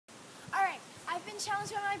been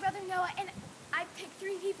challenged by my brother Noah, and I picked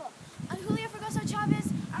 3 people. Julio Fregoso Chavez,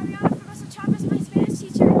 Ariana Fregoso Chavez, my Spanish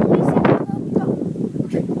teacher, and Macey. Go.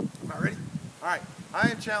 Okay, am I ready? All right, I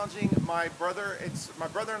am challenging my brother. It's my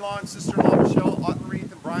brother-in-law and sister-in-law, Michelle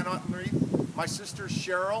Ottenreith and Brian Ottenreith. My sister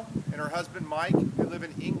Cheryl and her husband Mike, who live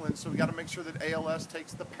in England, so we got to make sure that ALS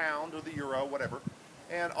takes the pound or the euro, whatever.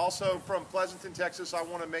 And also from Pleasanton, Texas, I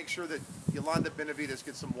want to make sure that Yolanda Benavides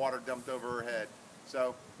gets some water dumped over her head.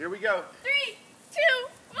 So here we go. 3, 2,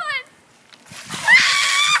 1.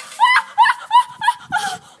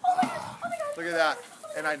 Look at that.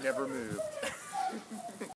 And I never moved.